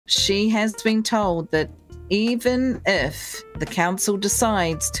she has been told that even if the council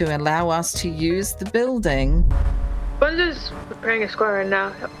decides to allow us to use the building... Buns is preparing a squad right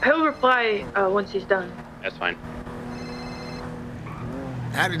now. He'll reply once he's done. That's fine.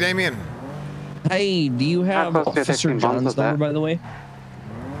 Howdy, Damien. Hey, do you have Officer John's number, by the way?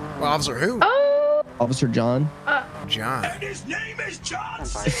 Well, Officer who? Oh! Officer John. John. And his name is John.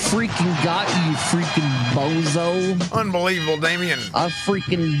 Freaking got you, freaking bozo. Unbelievable, Damien. I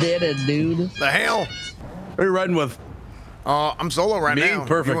freaking did it, dude. The hell? Who are you riding with? I'm solo right now.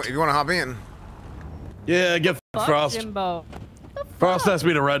 Perfect. You want to hop in? Yeah, get Frost. Jimbo. Frost asked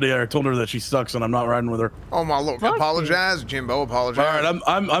me to ride together. I told her that she sucks and I'm not riding with her. Oh my lord! Apologize, Jimbo. Apologize. All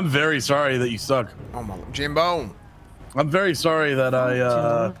right, I'm very sorry that you suck. Oh my lord. Jimbo. I'm very sorry that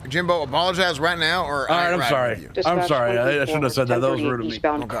I. Jimbo, apologize right now, or. All right, I'm sorry. I'm sorry. I shouldn't have said that. That was rude of me.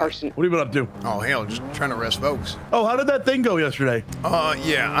 Okay. What have you been up to? Oh hell, just trying to arrest folks. Oh, how did that thing go yesterday?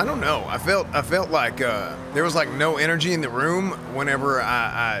 Yeah, I don't know. I felt like there was like no energy in the room whenever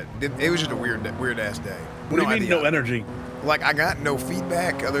I did. It was just a weird ass day. What do you mean no energy? Like I got no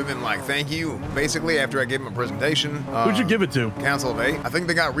feedback other than like thank you. Basically, after I gave them a presentation. Who'd you give it to? Council of 8. I think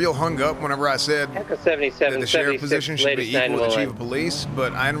they got real hung up whenever I said that the sheriff position should be equal to the chief of police.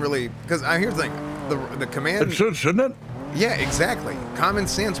 But I didn't really, because here's the thing, the command. It shouldn't it? Yeah, exactly. Common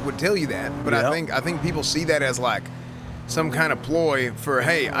sense would tell you that, but I think people see that as like some kind of ploy for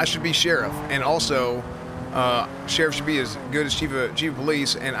hey, I should be sheriff, and also. Sheriff should be as good as chief of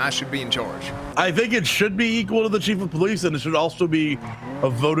police, and I should be in charge. I think it should be equal to the chief of police, and it should also be a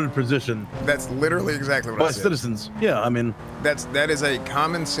voted position. That's literally exactly what I said. By citizens. Yeah, I mean, that is a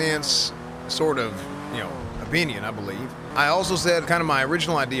common sense sort of opinion, I believe. I also said kind of my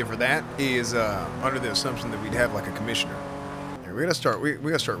original idea for that is under the assumption that we'd have like a commissioner. Here, we gotta start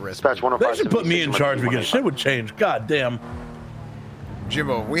arresting. They should put me in charge because shit would change. God damn.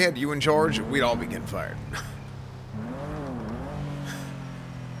 Jimbo, if we had you in charge, we'd all be getting fired.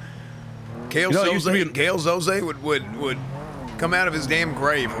 Gail Zoze would come out of his damn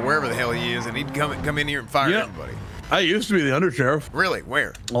grave or wherever the hell he is, and he'd come in here and fire everybody. I used to be the undersheriff. Really?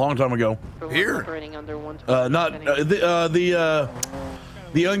 Where? A long time ago. Here? Not the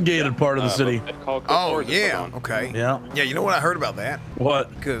ungated part of the city. Oh yeah. Okay. Yeah. Yeah. You know what I heard about that?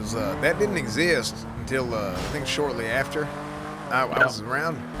 What? Because that didn't exist until I think shortly after. I was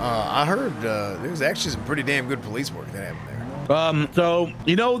around. I heard there was actually some pretty damn good police work that happened there. So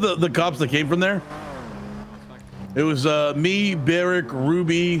you know the cops that came from there? It was me, Barrick,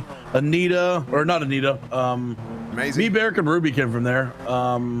 Ruby, Anita, or not Anita. Maisie. Me, Barrick, and Ruby came from there.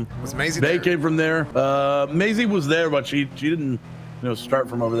 Was Maisie they there? came from there. Maisie was there, but she didn't start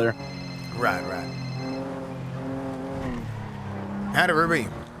from over there. Right. Howdy, Ruby.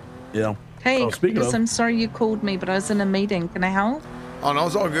 Yeah. Hey, speaking of, I'm sorry you called me, but I was in a meeting. Can I help? Oh, no,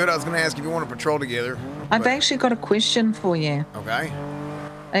 it's all good. I was going to ask if you want to patrol together. I've actually got a question for you. Okay.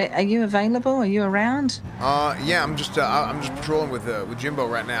 Are you available? Are you around? Yeah, I'm just patrolling with Jimbo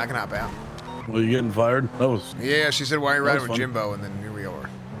right now. I can hop out. Well, you getting fired? That was. Yeah, she said, why are you riding with fun. Jimbo? And then here we are.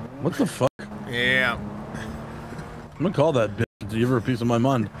 What the fuck? Yeah. I'm gonna call that bitch to give her a piece of my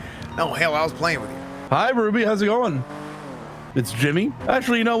mind. Oh, hell, I was playing with you. Hi, Ruby. How's it going? It's Jimmy.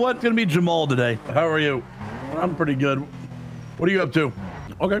 Actually, you know what? It's gonna be Jamal today. How are you? I'm pretty good. What are you up to?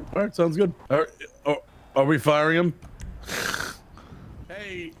 Okay. All right. Sounds good. Are we firing him?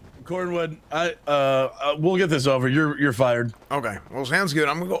 Hey, Cornwood. We'll get this over. You're fired. Okay. Well, sounds good.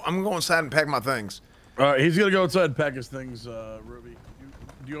 I'm gonna go inside and pack my things. All right. He's gonna go inside and pack his things. Ruby.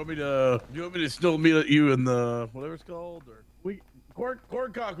 Do you want me to still meet you in the whatever it's called, or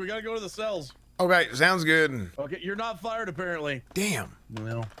corncock? We gotta go to the cells. Okay, sounds good. Okay, you're not fired apparently. Damn.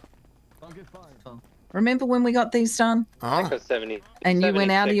 Well, I'll get fired. Remember when we got these done? And you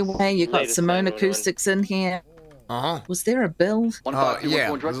went out of your way. You got Simone Acoustics in here. Was there a bill?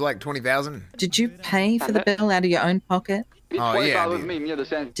 Yeah, it was like 20,000. Did you pay for the bill out of your own pocket? Oh yeah.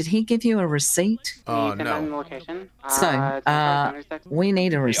 Did he give you a receipt? Oh no. So, we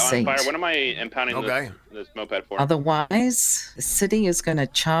need a receipt. What am I impounding this moped for? Otherwise, the city is going to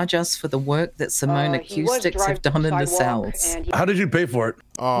charge us for the work that Simone Acoustics have done in the cells. how did you pay for it?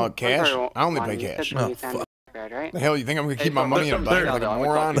 Cash. I only pay cash. Oh fuck. The hell you think I'm gonna keep my money in a bank like a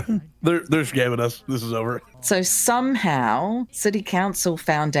moron? They're scamming us. This is over. So somehow, city council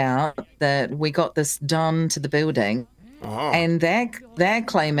found out that we got this done to the building. And they're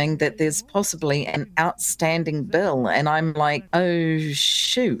claiming that there's possibly an outstanding bill, and I'm like, oh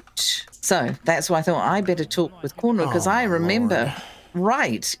shoot. So that's why I thought I better talk with Cornwood, because I remember,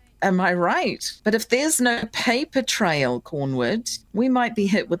 right? Am I right? But if there's no paper trail, Cornwood, we might be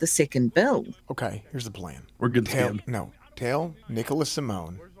hit with a second bill. Okay, here's the plan. We're good. Tell Nicholas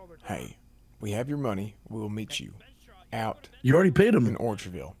Simone hey, we have your money. We'll meet you out. You already paid him in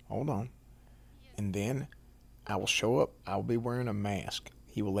Orchardville. Hold on. And then I will show up. I will be wearing a mask.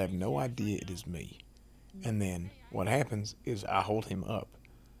 He will have no idea it is me. And then what happens is I hold him up.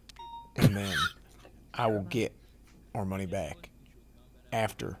 And then I will get our money back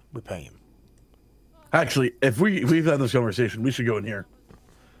after we pay him. Actually, if we've had this conversation, we should go in here.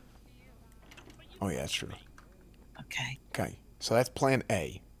 Oh, yeah, that's true. Okay. Okay. So that's plan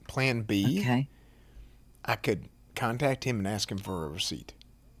A. Plan B. Okay. I could contact him and ask him for a receipt.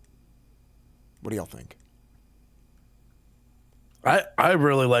 What do y'all think? I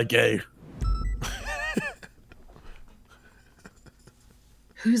really like A.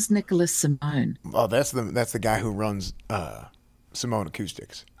 Who's Nicholas Simone? Oh, that's the guy who runs Simone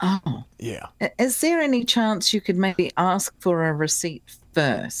Acoustics. Oh. Yeah. Is there any chance you could maybe ask for a receipt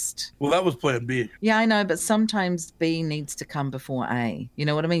first? Well, that was plan B. Yeah, I know, but sometimes B needs to come before A. You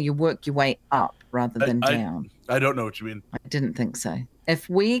know what I mean? You work your way up rather than down. I don't know what you mean. I didn't think so. If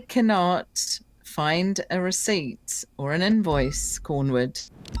we cannot find a receipt or an invoice, Cornwood,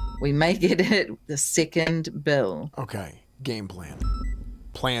 we may get it the second bill. Okay. Game plan.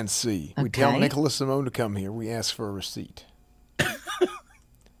 Plan C. We tell Nicholas Simone to come here. We ask for a receipt.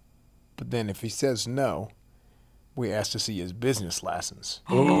 But then if he says no, we ask to see his business license.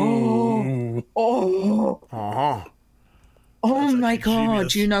 Oh. Oh. Uh-huh. Oh my God.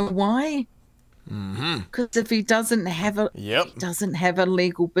 Genius. You know why? Mm-hmm. Because if he doesn't have a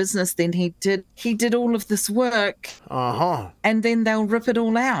legal business, then he did all of this work. Uh-huh. And then they'll rip it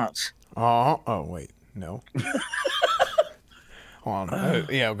all out. Uh-huh. Oh, wait. No. Hold on.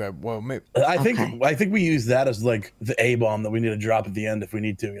 Yeah, okay. Well, maybe. I think we use that as like the A bomb that we need to drop at the end if we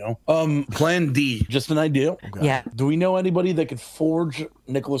need to, you know. Plan D, just an idea. Okay. Yeah. Do we know anybody that could forge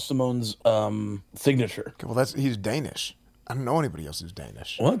Nicholas Simone's signature? Okay, well, he's Danish. I don't know anybody else who's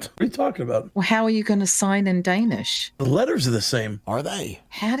Danish. What are you talking about? Well, how are you going to sign in Danish? The letters are the same. Are they?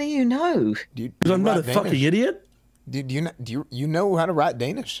 How do you know? Because I'm not a fucking idiot. Do you know how to write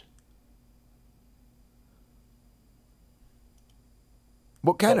Danish?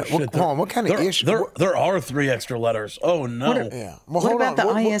 What kind of ish? There are 3 extra letters. Oh no. Yeah. Well, what about the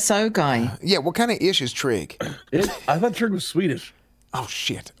ISO guy? Yeah. What kind of ish is Trig? I thought Trig was Swedish. Oh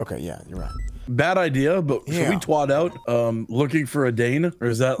shit. Okay. Yeah, you're right. Bad idea, but should we twat out looking for a Dane, or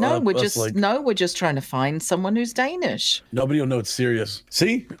is that no? We're just trying to find someone who's Danish. Nobody will know it's serious.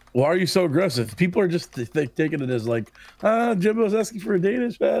 See, why are you so aggressive? People are just taking it as like, Jimbo's asking for a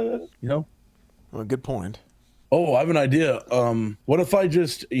Danish, you know. Well, good point. Oh, I have an idea. What if I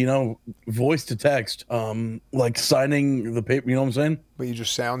just, voice to text, like signing the paper, you know what I'm saying? But you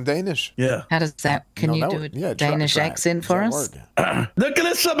just sound Danish. Yeah. How does that, can you do a Danish accent for us?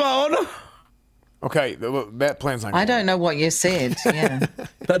 Nicholas Simone! Okay, that plan's not I don't know what you said, yeah.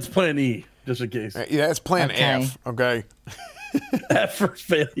 That's plan E, just in case. Yeah, that's plan F, okay? F for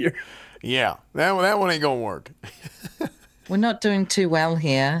failure. Yeah, that one ain't gonna work. We're not doing too well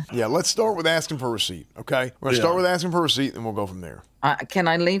here. Yeah, let's start with asking for a receipt, okay? We're going to start with asking for a receipt, and we'll go from there. Can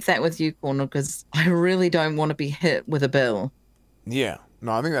I leave that with you, Cornwood? Because I really don't want to be hit with a bill. Yeah.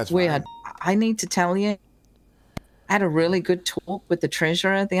 No, I think that's fine. I need to tell you, I had a really good talk with the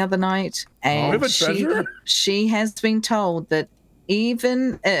treasurer the other night. And we have a treasurer? She has been told that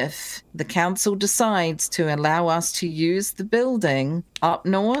even if the council decides to allow us to use the building up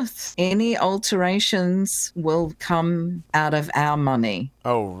north, any alterations will come out of our money.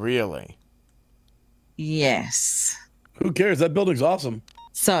 Oh, really? Yes. Who cares? That building's awesome.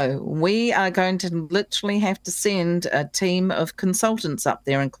 So we are going to literally have to send a team of consultants up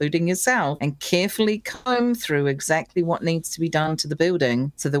there, including yourself, and carefully comb through exactly what needs to be done to the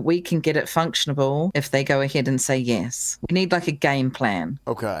building so that we can get it functionable if they go ahead and say yes. We need like a game plan.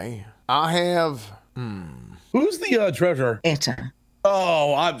 Okay. I have... Who's the treasurer? Etta.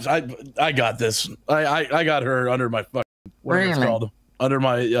 Oh, I got this. I got her under my fucking... Whatever it's called. Under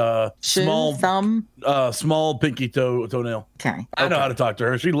my small thumb, small pinky toenail. Okay, I know how to talk to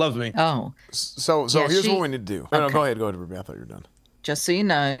her. She loves me. Oh, so here's what we need to do. Okay. No, go ahead, Ruby. I thought you were done. Just so you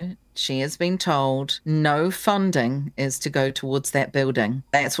know, she has been told no funding is to go towards that building.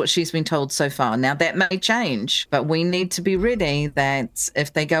 That's what she's been told so far. Now that may change, but we need to be ready that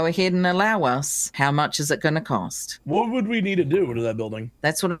if they go ahead and allow us, how much is it going to cost? What would we need to do to that building?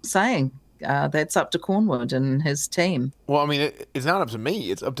 That's what I'm saying. That's up to Cornwood and his team. Well, I mean, it's not up to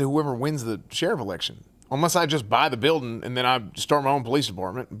me. It's up to whoever wins the sheriff election. Unless I just buy the building and then I start my own police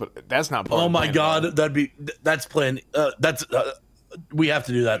department, but that's not part of the plan. Oh my God, that's plan. We have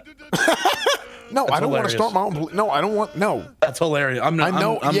to do that. No, I don't want to start my own. No, I don't want. No, that's hilarious.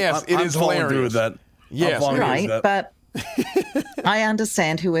 It is hilarious. Through with that. Yes, right, but I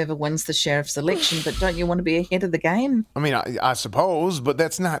understand whoever wins the sheriff's election, but don't you want to be ahead of the game? I mean, I suppose, but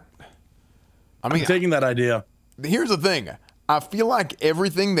that's not. I'm taking that idea. Here's the thing. I feel like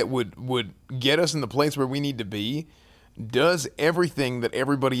everything that would get us in the place where we need to be does everything that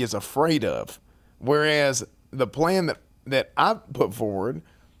everybody is afraid of. Whereas the plan that I put forward,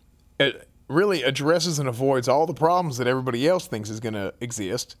 it really addresses and avoids all the problems that everybody else thinks is going to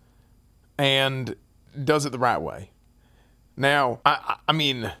exist and does it the right way. Now, I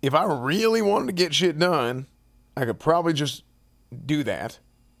mean, if I really wanted to get shit done, I could probably just do that,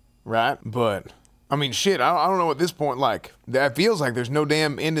 right? But, I mean, shit, I don't know at this point, like, that feels like there's no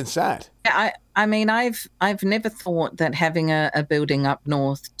damn end in sight. I mean, I've never thought that having a building up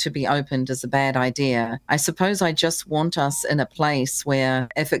north to be opened is a bad idea. I suppose I just want us in a place where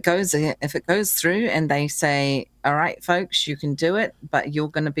if it goes through and they say, all right, folks, you can do it, but you're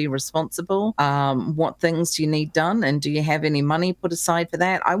going to be responsible. What things do you need done? And do you have any money put aside for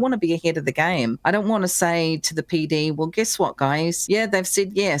that? I want to be ahead of the game. I don't want to say to the PD, well, guess what, guys? Yeah, they've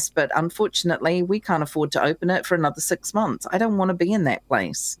said yes, but unfortunately, we can't afford to open it for another 6 months. I don't want to be in that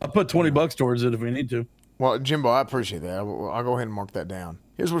place. I'll put $20 towards it if we need to. Well, Jimbo, I appreciate that. I'll go ahead and mark that down.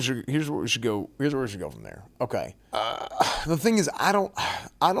 Here's where we should go from there. Okay. The thing is, I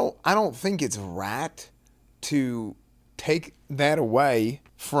don't think it's right to take that away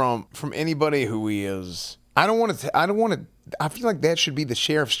from anybody who is. I feel like that should be the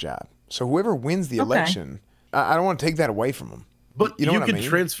sheriff's job. So whoever wins the election, I don't want to take that away from them. But you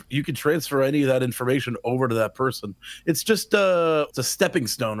can transfer any of that information over to that person. It's just it's a stepping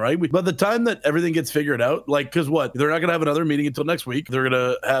stone, right? By the time that everything gets figured out, like, because what? They're not going to have another meeting until next week. They're going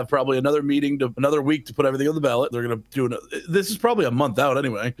to have probably another week to put everything on the ballot. They're going to do this is probably a month out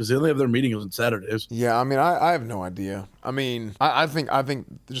anyway, because they only have their meetings on Saturdays. Yeah, I mean, I have no idea. I mean, I think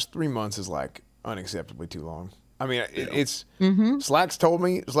just 3 months is like unacceptably too long. I mean, it's Slacks told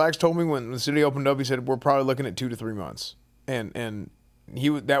me when the city opened up, he said we're probably looking at 2 to 3 months. And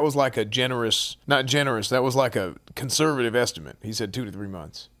that was like that was like a conservative estimate. He said 2 to 3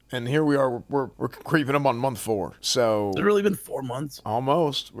 months. And here we are, we're creeping up on month 4. So has it really been 4 months?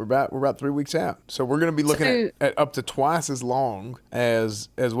 Almost. We're about 3 weeks out. So we're going to be looking at up to twice as long as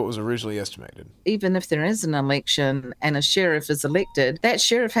what was originally estimated. Even if there is an election and a sheriff is elected, that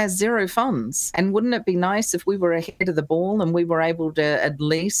sheriff has 0 funds. And wouldn't it be nice if we were ahead of the ball and we were able to at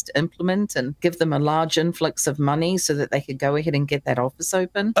least implement and give them a large influx of money so that they could go ahead and get that office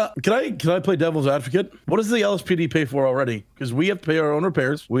open? Can I play devil's advocate? What does the LSPD pay for already? Because we have to pay our own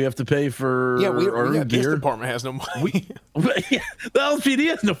repairs. We have to pay for our gear. This department has no money. The LSPD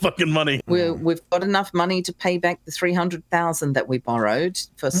has no fucking money. We've got enough money to pay back the $300,000 that we borrowed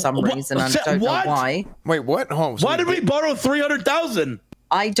for some reason. I don't know why. Wait, what? Why did we borrow $300,000?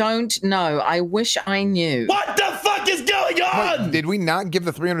 I don't know. I wish I knew. What the fuck is going on? Wait, did we not give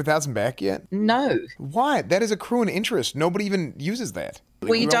the $300,000 back yet? No. Why? That is accruing interest. Nobody even uses that.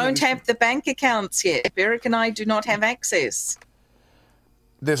 We don't have the bank accounts yet. Eric and I do not have access.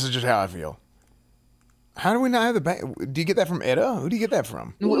 This is just how I feel. How do we not have the bank? Do you get that from Etta? Who do you get that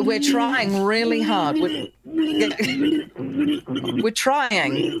from? We're trying really hard. We're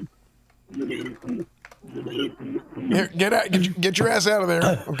trying. Here, get your ass out of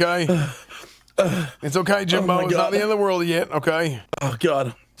there, okay? It's okay, Jimbo. It's not the end of the world yet, okay? Oh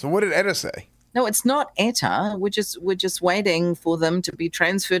God. So what did Etta say? No, it's not Etta. We're just waiting for them to be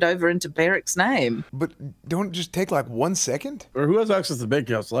transferred over into Barrick's name. But don't it just take like 1 second? Or who has access to the bank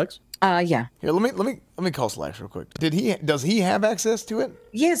account, Slacks? Yeah. Here, let me call Slacks real quick. Does he have access to it?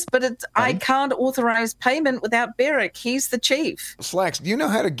 Yes, but I can't authorize payment without Barrick. He's the chief. Slacks, do you know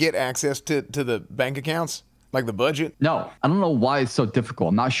how to get access to the bank accounts? Like the budget? No, I don't know why it's so difficult.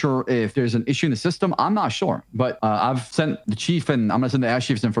 I'm not sure if there's an issue in the system. I'm not sure, but I've sent the chief and I'm going to send the ash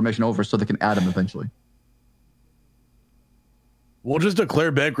chief's information over so they can add him eventually. We'll just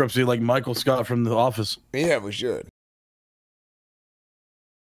declare bankruptcy like Michael Scott from The Office. Yeah, we should.